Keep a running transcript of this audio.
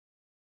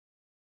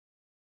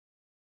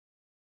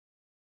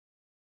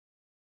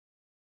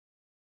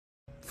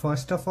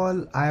first of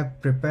all, I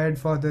have prepared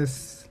for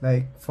this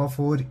like for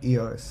 4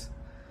 years,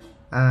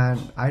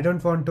 and I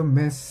don't want to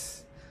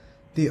miss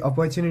the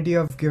opportunity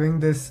of giving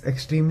this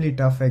extremely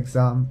tough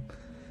exam.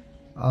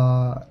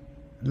 Uh,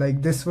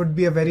 like this would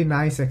be a very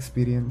nice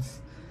experience.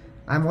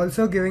 I'm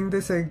also giving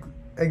this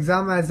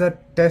exam as a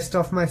test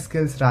of my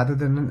skills rather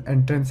than an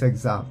entrance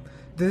exam.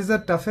 This is the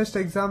toughest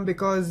exam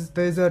because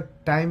there's a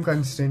time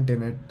constraint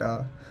in it.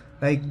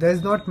 Like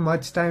there's not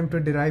much time to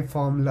derive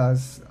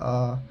formulas.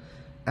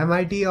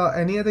 MIT or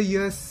any other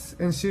US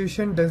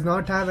institution does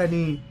not have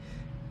any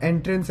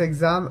entrance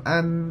exam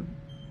and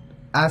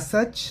as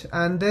such,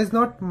 and there's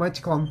not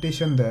much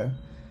competition there.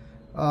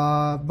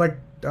 But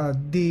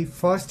the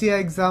first year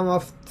exam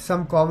of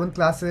some common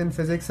classes in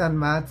physics and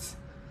maths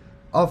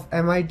of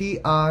MIT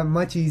are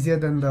much easier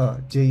than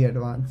the JEE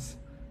Advanced.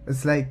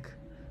 It's like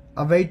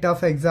a very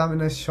tough exam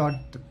in a short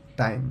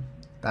time.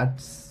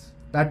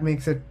 That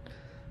makes it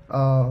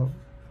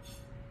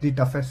the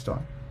toughest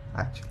one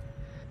actually.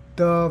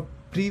 The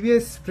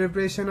previous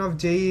preparation of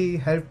JEE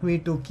helped me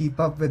to keep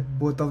up with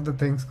both of the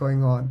things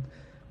going on,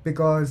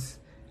 because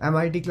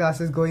MIT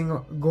classes go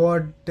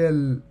on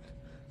till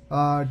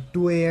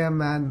 2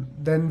 a.m. and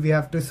then we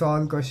have to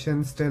solve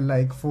questions till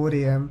like 4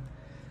 a.m.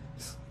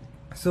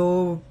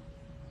 So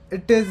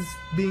it is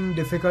being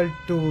difficult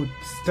to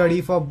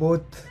study for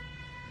both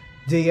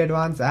JEE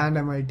Advanced and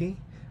MIT.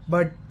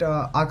 But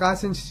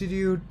Akash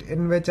Institute,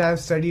 in which I have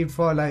studied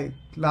for like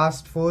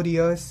last 4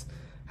 years,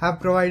 have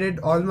provided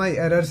all my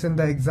errors in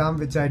the exam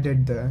which I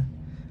did there,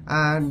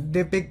 and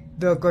they picked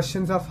the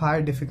questions of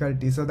higher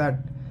difficulty so that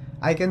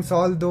I can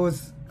solve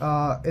those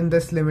in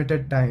this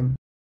limited time.